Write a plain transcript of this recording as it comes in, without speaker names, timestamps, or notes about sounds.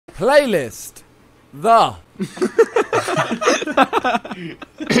Playlist. The.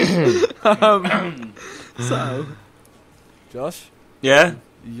 So, Josh, Yeah?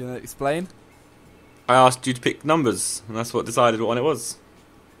 you gonna explain? I asked you to pick numbers, and that's what decided what one it was.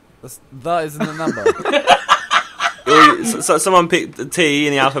 That isn't a number. So someone picked the T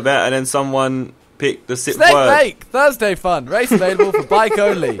in the alphabet, and then someone picked the sixth Snake word. Lake Thursday fun. Race available for bike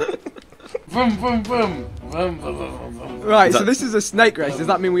only. Boom, boom, boom. Boom, boom, boom, boom. right, so this is a snake race. Does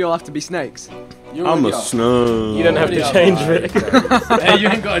that mean we all have to be snakes? You I'm already a are. snake. You don't have to change it. Hey, you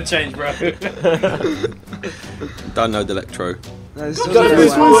ain't got to change, bro. Don't know the electro. No, it's Got just to a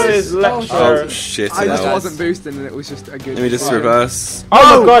boost way. boys, Oh lecture. shit! I just Let wasn't boosting and it was just a good... me just reverse.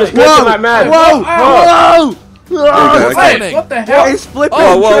 Oh my god, it's glitching like mad. Whoa! Whoa! Whoa! Okay, okay. Hey, What the hell? It's flipping!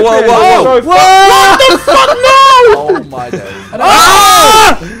 Oh, whoa, whoa, tripping. whoa, whoa! So Oh my days.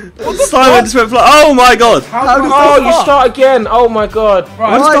 Simon just went fly. Oh my god! How Oh, does you start again. Oh my god.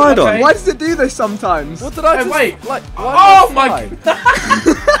 Right, What's why, died on? why does it do this sometimes? What did I Hey, just... wait. Like, Oh why my did I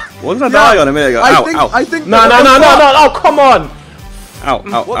fly? What did I die on a minute ago? Ow, ow, I think... No, oh, come on. ow,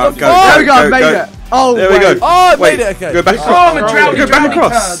 ow, What ow. the Go, fuck? There we go, I go, made go. it. Oh, There we wait. go. Oh, I Wait, made it. Okay. go back Oh, across. I'm a drowning, Go back drowning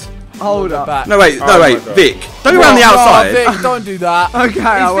across. turd. Hold up. Back. No, wait, Oh no, my wait, God. Vic. Don't go around the Oh, outside. Vic, don't do that. Okay,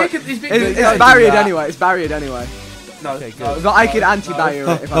 I won't. He's big, It's Don't do barrier that. anyway. It's barrier anyway. No, Okay, no, good. But I could anti-barrier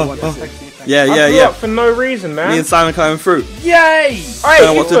it if I wanted to. Yeah, I yeah, blew yeah. up for no reason, man. Me and Simon coming through. Yay! Hey, Don't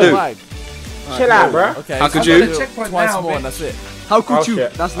know what to Ethan, do. Flag. chill out, bro. Okay. How could so you? I'm gonna do it Checkpoint twice now, more Vic. and that's it. How could Oh, you?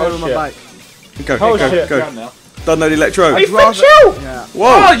 shit. That's the name Oh, of my shit. bike. Go, Oh, go, shit. go. Down now. Don't know the electro. Hey, Rather- chill. Yeah.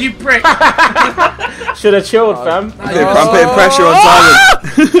 Whoa. Oh, you prick! Should have chilled, fam. I'm putting pressure on Simon.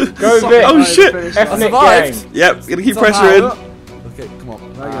 Go Vic. Oh shit. Finish I Ethnic survived. gang. Yep, gonna keep Somehow. pressuring. Okay, come on.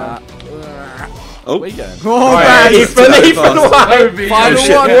 There you go. Oh. Where you going? Oh, Right, man. Ethan, why? Toby, Final Oh,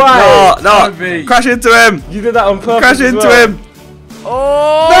 shit. one. Why? No, Toby. crash into him. You did that on purpose. Crash as into well. him.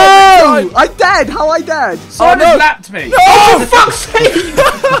 Oh! No! I dead! How I dead? Simon no. lapped me. Oh, for fuck's sake!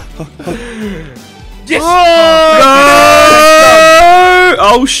 Yes! No!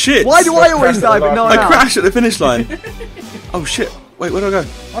 Oh shit. Why do I always die but no one I else? crashed at the finish line. Oh shit. Wait, where do I go?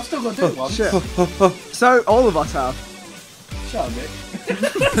 I've still got to do it once. Shit. So, all of us have. Shut up, Nick.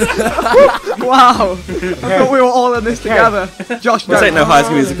 Wow. I thought we were all in this together. Josh, This ain't no no. High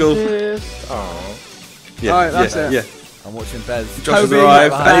School Musical. Oh. Yeah, Alright, that's yeah, it. yeah. I'm watching Bez. Josh has Toby,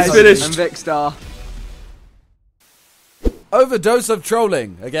 arrived Bez, and he's And finished. Vic Star. Overdose of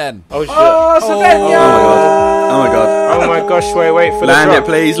trolling again. Oh shit. Oh, Savannah! Oh my god. Oh my gosh, wait for Land the it, drop.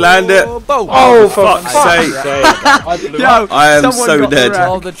 please, land it. Oh, boom. Oh, for fuck's fuck's sake. sake. I blew Yo, up. I am someone so got the dead. wreck.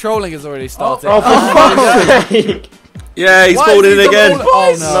 Oh, the trolling has already started. Oh, for fuck's sake. Yeah, he's Why falling is in he again. double-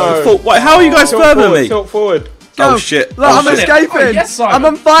 Oh no. No. Fall- Wait, how are you guys Tilt further than forward, me? tilt forward. Oh Go. shit. Look, Oh I'm shit. escaping. Oh, yes, Simon. I'm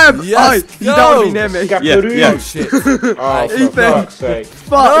on fire. Yes, oh, you don't want to be go. near me. Scaparoo. Yeah. Oh shit. Oh, for Ethan. fuck's sake.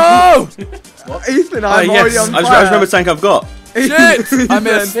 Fuck. No! Ethan, Oh, I'm already yes. on I just fire. remember the tank I've got. Shit! I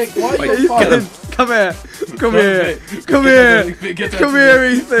missed. Vic, why are you on Ethan, fire? come here. Come Go, here. Vic. Come Get here. that, Vic, get that. Come here,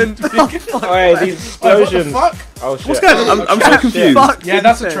 Ethan. Oh, fuck. Oh, these Oh, what the explosions. fuck? Oh shit. What's going on? I'm so confused. Fuck. Yeah,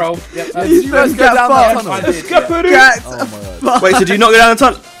 that's a Ethan. troll. Yeah, that's Did you guys Ethan, go get down fucked. that tunnel? I did, yeah. Scaparoo. Get Oh my god. Wait, so do you not go down the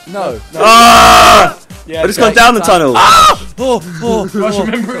tunnel? No. Ah! Yeah, I just gone down the tunnel. Oh, oh, Gosh,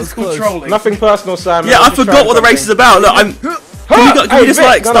 remember it was called close. trolling. Nothing personal, Simon. Yeah, I Just forgot trying what the race is about. Look, I'm. Can we just Vic,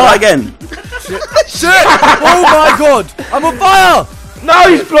 like none start of that. again? Shit! Oh my god! I'm on fire! No,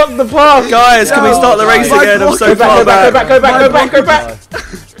 he's blocked the path. Guys, can we No, start the race my again? I'm so Go back, far go back, back. go back, go back.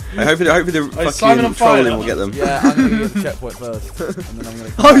 Hopefully the Hey, Simon on fucking fire. trolling will get them. Yeah, I'm gonna get the checkpoint first. And then I'm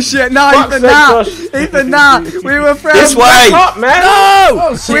gonna. Oh shit, nah, Fuck's Ethan, sake, nah. Josh. Ethan, nah. We were friends. This way! Up, man. No!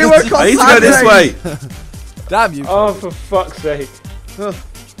 Oh, shit. We were I need to go this way. Damn you. Oh, for fuck's sake.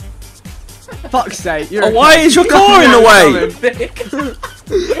 Fuck's sake. You're Oh, why is your car in the way?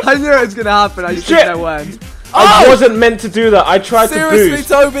 I knew it was gonna happen. I just Shit. didn't know when. I wasn't meant to do that. I tried Seriously, to boost.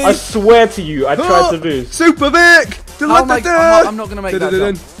 Toby? I swear to you, I tried to boost. Super Vic. How am I, I'm not gonna make that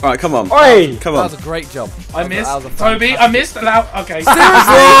jump. Alright, come on. Oi! Come That on. was a great jump. I That missed. was a Toby, I missed. Allow. Okay.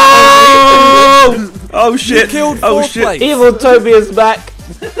 Oh! Oh shit. Killed Oh fourth shit. place. Evil Toby is back.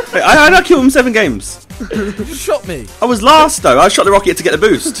 Wait, I killed him 7 games. You just shot me. I was last though. I shot the rocket to get the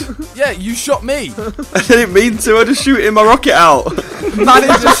boost. Yeah, you shot me. I didn't mean to. I just shooting my rocket out. Man,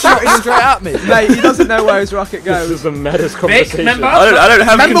 he's just Shot shooting. straight at me. Mate, he doesn't know where his rocket This goes. is the maddest Vic, conversation. remember? I don't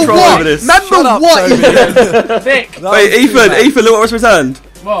have Remember control what? over this. Remember Shut up, what? Toby. Ethan? Vic. That Wait, was too Ethan, bad. Ethan, look what was returned.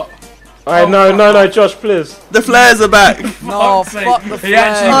 What? Alright, no, Josh, please. The flares are back. No, Fuck's fuck sake. the He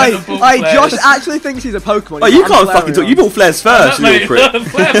actually flare. went to ball Aye, flares. Josh actually thinks he's a Pokemon. Oh, He's you like, can't I'm fucking talk. flaring You bought flares first, you little prick.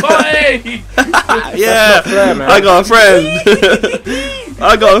 Flare boy! Yeah, flare, man. I got a friend.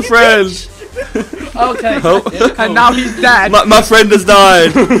 I got a friend. Okay. Oh. Yeah, cool. And now he's dead. My friend has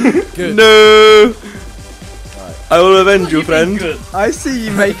died. Good. No. I will avenge your What do you mean friend. good? I see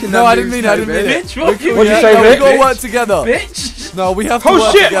you making No, them I didn't moves, mean it. I didn't Toby. mean it. Bitch, what you What'd you mean? say, No, we Vic? gotta work together. Bitch. No, we have to Oh,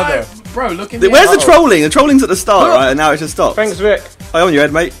 work shit. together. Bro, look at me. Where's the trolling? The trolling's at the start, right? And now it just stops. Thanks, Vic. Hey, on your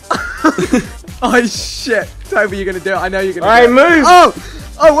head, mate. Oh shit, Toby, you're gonna do it. I know you're gonna. Alright, do it. move.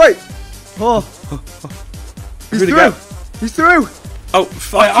 Oh wait. Oh. He's Really through. go. He's through. Oh, Wait,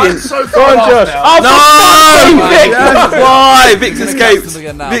 fucking. I'm so Go on, far Josh. now. Oh, No! Vic. Yes. Why? Vic's Gonna escaped. cancel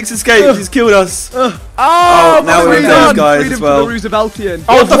again now. Vic's escaped. He's killed us. Oh, now we're freedom. those guys Freedom as for well. the Rooseveltian.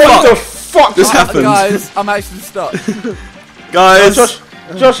 Oh, What the what the fuck? fuck Just happened. Guys, I'm actually stuck. Guys.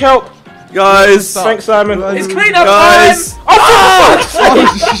 Josh, help. Guys. Thanks, Simon. It's clean up Guys. time.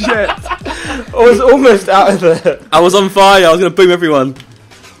 Oh shit. I was almost out of there. I was on fire. I was going to boom everyone.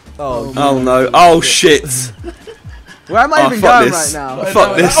 Oh, Oh, no. Oh, shit. Where am I Oh, even fuck going this. right now?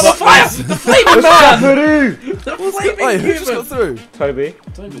 Fuck this. Oh, the fire! The flaming man! The flaming wait, who just got human! through? Toby.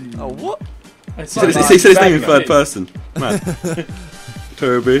 Oh, what? He said his name in third person. Man.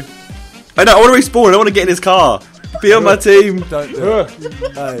 Toby. I want to respawn. I don't want to get in his car. Be on my team. Don't do it.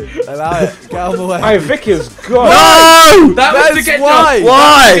 Hey, allow it. Get out of the way. Hey, Vic is gone. No! That was to That's get why. Josh. Why?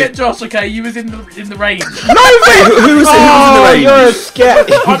 That was to get Josh, okay? You was in the range. Who was Oh, in you're the a range? scat.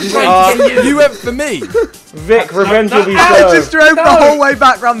 I'm trying to get you. You went for me. Vic, revenge will be I just served. drove the No. whole way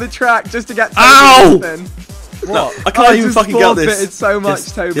back round the track just to get. Ow! Toby. What? I can't even fucking get forfeited this. so much,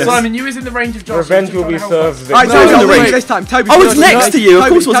 Yes, Toby. yes. Simon, you was in the range of Josh. Revenge so will be just trying to help served, us. Vic. Alright, No, Toby, I was in I'll the wait range. this time. Toby, I was Toby, next Toby, to you. Of Toby,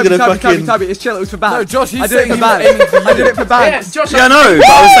 course I was Toby, gonna Toby, fucking- Toby, it's chill. It was for bands. No, Josh, he's I did it saying for you were bands. aiming for I did it for Yeah, bands. Josh. Yeah, I know. But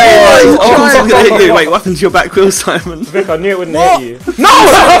I was saying, like, of course I was going to hit you. Wait. Wait, what happened to your back wheel, Simon? Vic, I knew it wouldn't What? hit you. No!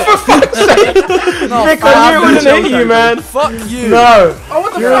 For fuck's sake! Vic, I knew it wouldn't hit you, man. Fuck you. No. Oh,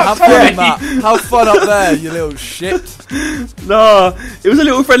 what the Have fuck, fun, Toby? Matt. Have fun up there, you little shit. No, it was a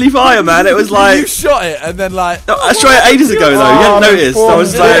little friendly fire, man. It was You like. shot it and then like. No, I shot it ages ago, though. You hadn't noticed. I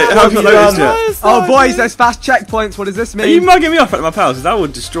was like, how have you not noticed yet? Oh, boys, there's fast checkpoints. What does this Are you mean? mugging me off at my pals? Because that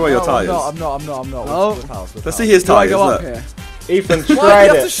would destroy your No, tyres. I'm not. Oh. Let's see his Do I tyres. go up Look. here? Ethan, Why do tried you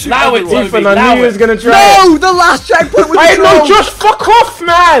have to it. shoot Allow it, everyone? Toby. Ethan, I knew you was gonna try it. No, the last checkpoint was Hey, no, controlled. Josh, fuck off,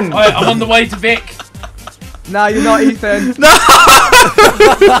 man! Alright, I'm on the way to Vic. No, you're not, Ethan. Thank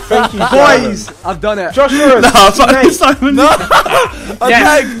you, Simon. Boys, I've done it. Josh, you're a No, fuck snake. Simon.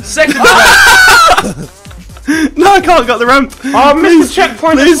 Yes. Second round. No, I can't get the ramp. Oh, I missed the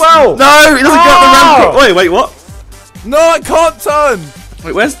checkpoint Please. as well. No, it doesn't get the ramp. Oh. Wait, what? No, I can't turn.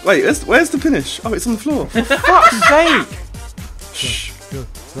 Wait, where's the finish? Oh, it's on the floor. Fuck's sake.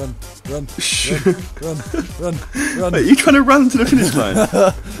 Run. Shh. Run. Wait, you trying to run to the finish line?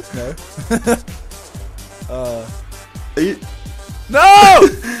 Are you? No!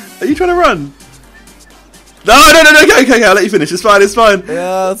 Are you trying to run? No, okay, I'll let you finish. It's fine.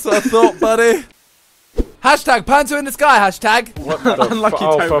 Yeah, that's what I thought, buddy. Hashtag Panto in the sky, hashtag. What the Unlucky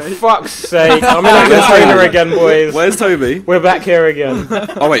oh, for Toby. fuck's sake. I'm in a container again, boys. Where's Toby? We're back here again.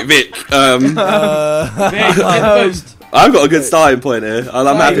 Oh wait, Vic. Vic, get the boost. I've got a good starting point here.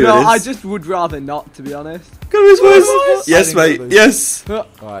 I'm happy with No, this. I just would rather not, to be honest. Come on, boys. Yes, mate. Yes.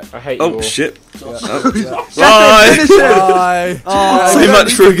 Alright. I hate you Oh all. shit. Bye. Bye. Finish it. Bye. Oh, So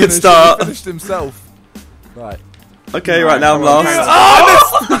much for a good start. He finished himself. Right. Okay, right now I'm last.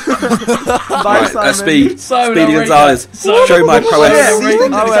 Bye, Right, Simon. speed. Simon, Speedy I'll rate Gonzalez. that. Simon, Show my Yeah, prowess. these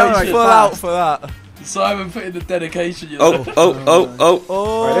things I are went going full fast. out for that. Simon put in the dedication, you know. Oh. Oh,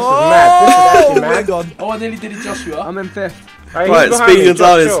 Right, this is mad. This is actually mad. we're gone. Oh, I nearly did it, Joshua. I'm in 5th. Hey, Right, who's behind Speedy me? Josh,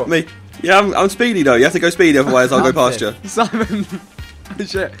 Gonzalez. chill. Me. Yeah, I'm speedy though. You have to go speedy, otherwise I'll go past you. Simon.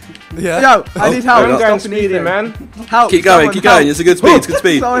 Shit. Yeah. Yo, I need help. I'm going Stopping speedy, Ethan. man. Help. Keep going, someone keep going. help. It's a good speed. It's good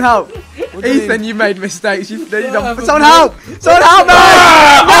speed. Someone help. What do you Ethan, mean? you made mistakes. You have a someone help. Someone help me.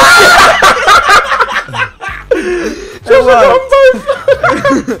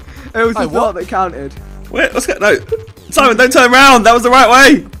 It was Hey, the what? thought that counted. Wait, let's go. No, Simon, don't turn around. That was the right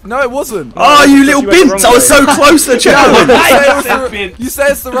way. No, it wasn't. Oh, you little you went the bint! wrong I was so way. close to the checkpoint. You say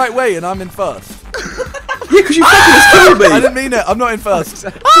it's the right way and I'm in first. Yeah, because you fucking just killed I me. didn't mean it. I'm not in first.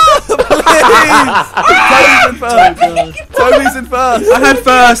 Please! Toby's in first. Toby's in first. I had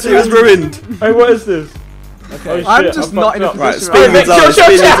first. It was ruined. Hey, what is this? Okay. Oh, I'm shit, just I not in a fucked up. Right, position Speedy right now. Gonzalez.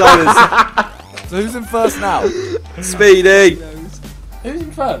 Speedy Gonzalez. So who's in first now? Speedy. Who's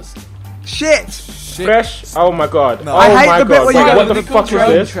in first? Shit. Shit. Fresh? Oh my god. No. Oh I hate my the bit god. where you Right, go what to the the fuck is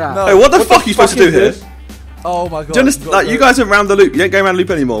control this? trap. No. Hey, what the What fuck are you supposed to do is here? this? Oh my god. Do you understand? Like, you guys went round the loop. You don't go around the loop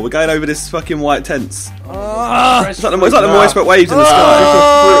anymore. We're going over this fucking white tents. It's like the moist but waves in the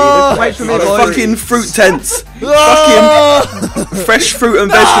sky. Wait for me, Like boys. fucking fruit tents. Fucking fresh fruit and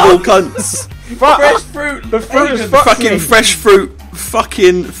vegetable cunts. Fuck. Fresh fruit. The fruit is Bacon. fucked Fucking me. fresh fruit.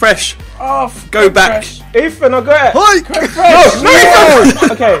 Fucking fresh. off. Go back. Ethan, I got it. Hi!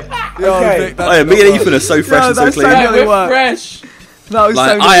 No, okay. Yo, Okay. Vic, that's Oh, yeah, me and not Ethan are so fresh and so that's clean. so Yeah, really we're work. fresh. That was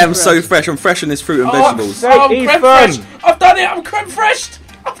Like, so I am fresh. so fresh. I'm fresh in this fruit and vegetables. I'm creme Ethan. fresh. I've done it. I'm creme fresh.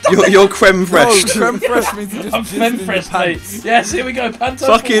 You're creme fresh. Oh, creme fresh means you just I'm jizzed creme in your fresh, mate. pants. Yes, here we go. Panto.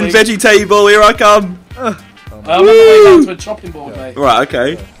 Fucking veggie table, here I come. I'm on the way down to a chopping board, mate. Right,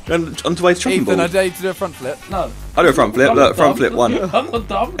 okay. On to way to chopping Ethan, I board. dare you to do a front flip. No. I do a front flip. I'm Look, not front dumb. flip one. I'm not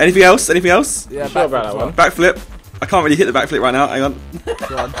dumb. Anything else? Anything else? Yeah, Sure back about flip that one. Back flip. I can't really hit the back flip right now. Hang on.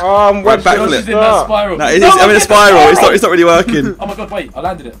 Right, back Josh flip. is in that spiral. No, it is. No, I'm in a spiral. It's not really working. Oh my god, wait. I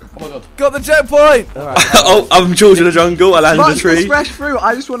landed it. Oh my god. Got the checkpoint! Oh, I'm George in the jungle. I landed in a It's tree. fresh fruit.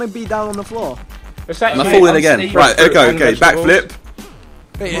 I just want to be down on the floor. It's And I actually fall in again. Steve. Right, Fruit okay, and okay. Back vegetables. flip.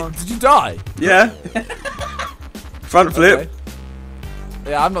 Wait, did you die? Yeah. Front flip.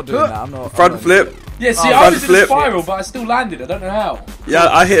 Yeah, I'm not doing that. I'm not. Front flip. Yeah, see, Oh, I front was in flip. a spiral, but I still landed. I don't know how. Yeah,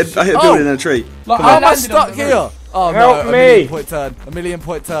 I hit a Oh. building in a tree. Like, How am I landed stuck on the here? roof. Oh Help no, me. a million point turn. A million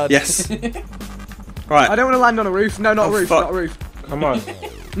point turn. Yes. I Right. don't want to land on a roof. No, not a Oh, roof. fuck. Not a roof. Come on.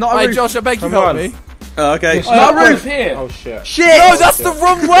 Not a Hey roof. Josh, I beg you Come help on. me. Okay. Oh, Not I'm roof. here. Oh shit. Shit! No, that's the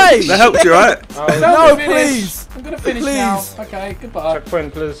wrong way! That helped you, right? Oh, No, Finish. please! I'm gonna finish Please. now. Okay, goodbye.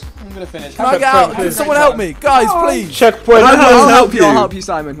 checkpoint, please. I'm gonna finish. Can I get out? Can someone help me? Guys, please! Checkpoint. How do I I'll help you? I'll help you,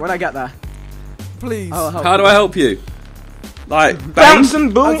 Simon, when I get there. Please. I'll help How do you. I help you? Like, bang. Bounce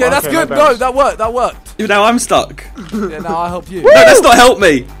and boom. Okay, that's good. No, bounce. that worked. That worked. Now I'm stuck. Yeah, now I'll help you. No, that's not help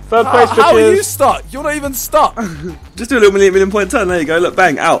me. Third place, How are you bitches. stuck? You're not even stuck. Just do a little million point turn. There you go. Look,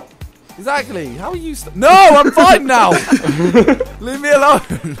 bang, out. Exactly. How are you stuck? No, I'm fine now. Leave me alone.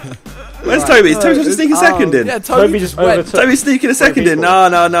 Where's Toby? Is Toby supposed to sneak a second in? Yeah, Toby Toby just just went. overtook. Toby's sneaking a second in. No,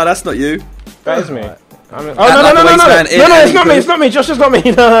 that's not you. That is me. Oh Like no, the waistband in it's and not me. equal. It's not me. Josh, it's not me.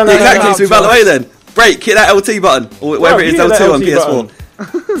 No. Exactly. out, So move out the Josh. way then. Break. Hit that LT button or whatever it is. you hit L2 that on LT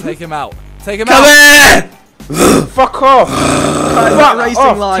PS4. Take him out. Take him Come out. here! Fuck off. Fuck racing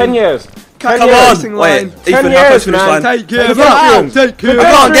off. line. 10 years. Cut Come your on. racing Wait, line. Ethan, 10 how close years, finish man. line? Take him Take out. him. Take him I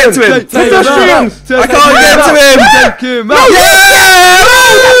out. can't get to him. Pedestrians. I can't get to him. Take him out.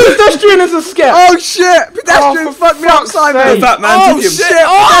 Yeah! Pedestrian is a skip. Oh shit! Pedestrians Oh, for fucked me up, fuck's Simon. sake. That man Oh took him. shit!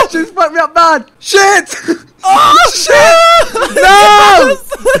 Oh! Pedestrians fucked me up bad. Shit! Oh shit!